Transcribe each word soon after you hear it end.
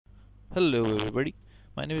Hello everybody,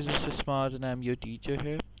 my name is Mr. Smart and I am your teacher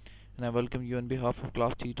here, and I welcome you on behalf of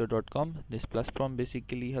classteacher.com. This platform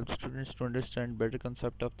basically helps students to understand better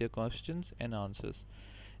concept of their questions and answers.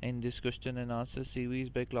 In this question and answer series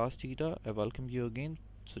by Class Theta, I welcome you again.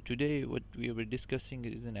 So today what we will be discussing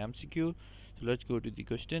is an MCQ. So let's go to the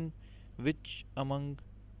question. Which among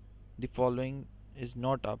the following is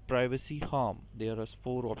not a privacy harm? There are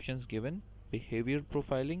four options given: behavior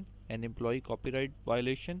profiling, an employee copyright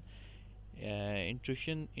violation,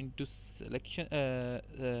 intrusion into selection,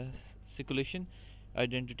 seclusion,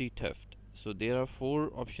 identity theft. So there are four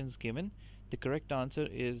options given. The correct answer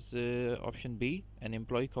is option B, an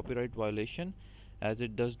employee copyright violation, as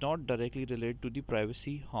it does not directly relate to the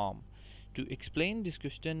privacy harm. To explain this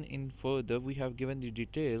question in further, we have given the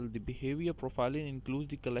detail. The behavior profiling includes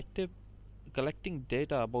the collecting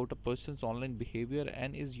data about a person's online behavior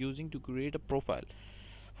and is using to create a profile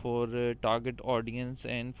for target audience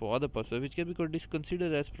and for other purposes, which can be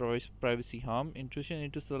considered as privacy harm. Intrusion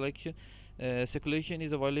into circulation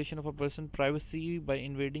is a violation of a person's privacy by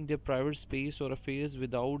invading their private space or affairs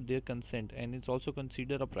without their consent, and it's also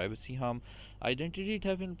considered a privacy harm. Identity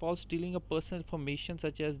theft involves stealing a personal information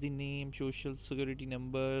such as the name, social security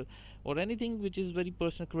number, or anything which is very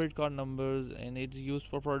personal, credit card numbers, and it's used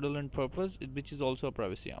for fraudulent purpose, which is also a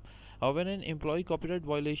privacy harm. However, an employee copyright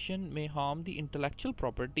violation may harm the intellectual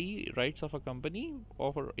property rights of a company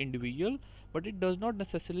or individual, but it does not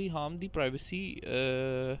necessarily harm the privacy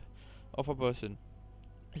of a person.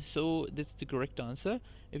 So this is the correct answer.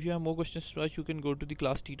 If you have more questions to us, you can go to the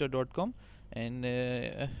classteacher.com, and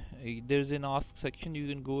there's an ask section. You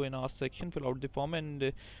can go and ask section, fill out the form,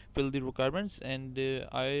 and fill the requirements, and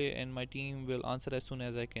I and my team will answer as soon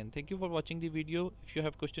as I can. Thank you for watching the video. If you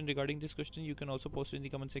have question regarding this question, you can also post it in the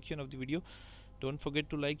comment section of the video. Don't forget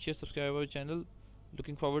to like, share, subscribe our channel.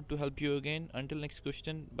 Looking forward to help you again. Until next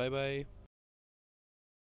question, bye bye.